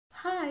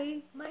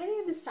Hi, my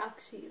name is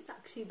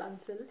Sakshi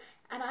Bansai,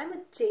 and I'm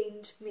a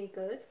change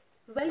maker.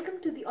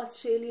 Welcome to the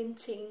Australian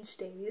Change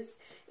Days.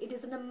 It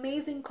is an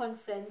amazing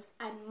conference,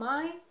 and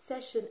my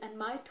session and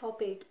my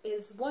topic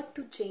is what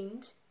to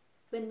change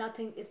when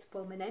nothing is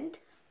permanent.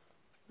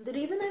 The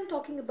reason I'm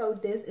talking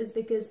about this is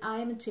because I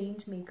am a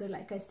change maker,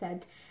 like I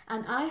said,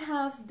 and I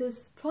have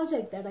this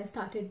project that I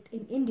started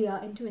in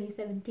India in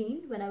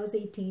 2017 when I was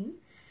 18.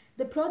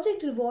 The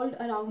project revolved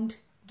around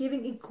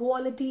giving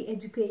equality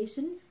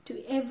education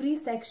to every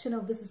section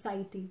of the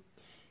society.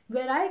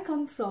 Where I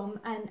come from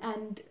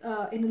and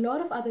in a lot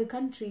of other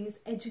countries,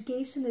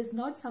 education is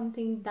not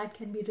something that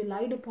can be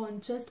relied upon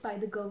just by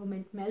the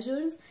government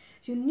measures.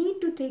 You need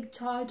to take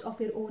charge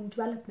of your own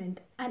development,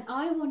 and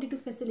I wanted to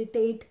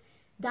facilitate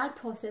that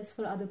process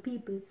for other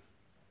people.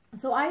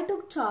 So I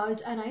took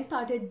charge and I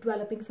started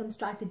developing some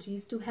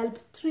strategies to help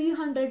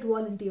 300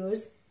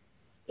 volunteers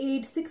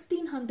aid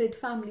 1600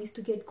 families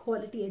to get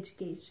quality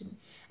education.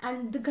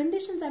 And the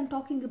conditions I'm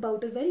talking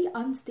about are very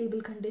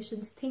unstable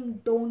conditions. Things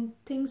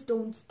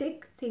don't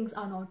stick, things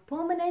are not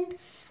permanent,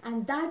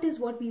 and that is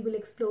what we will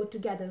explore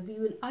together. We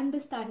will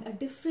understand a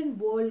different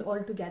world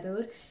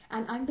altogether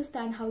and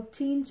understand how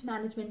change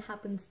management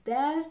happens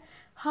there,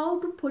 how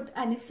to put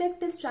an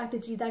effective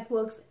strategy that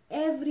works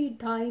every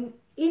time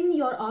in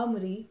your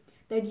armory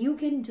that you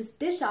can just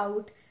dish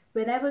out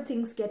whenever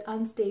things get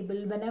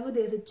unstable, whenever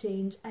there's a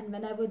change, and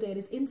whenever there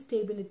is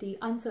instability,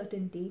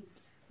 uncertainty,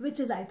 which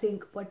is, I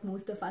think, what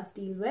most of us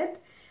deal with.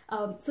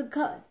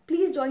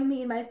 Please join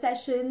me in my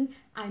session.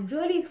 I'm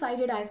really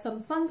excited. I have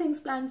some fun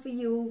things planned for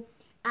you,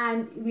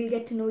 and we'll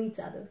get to know each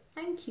other.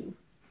 Thank you.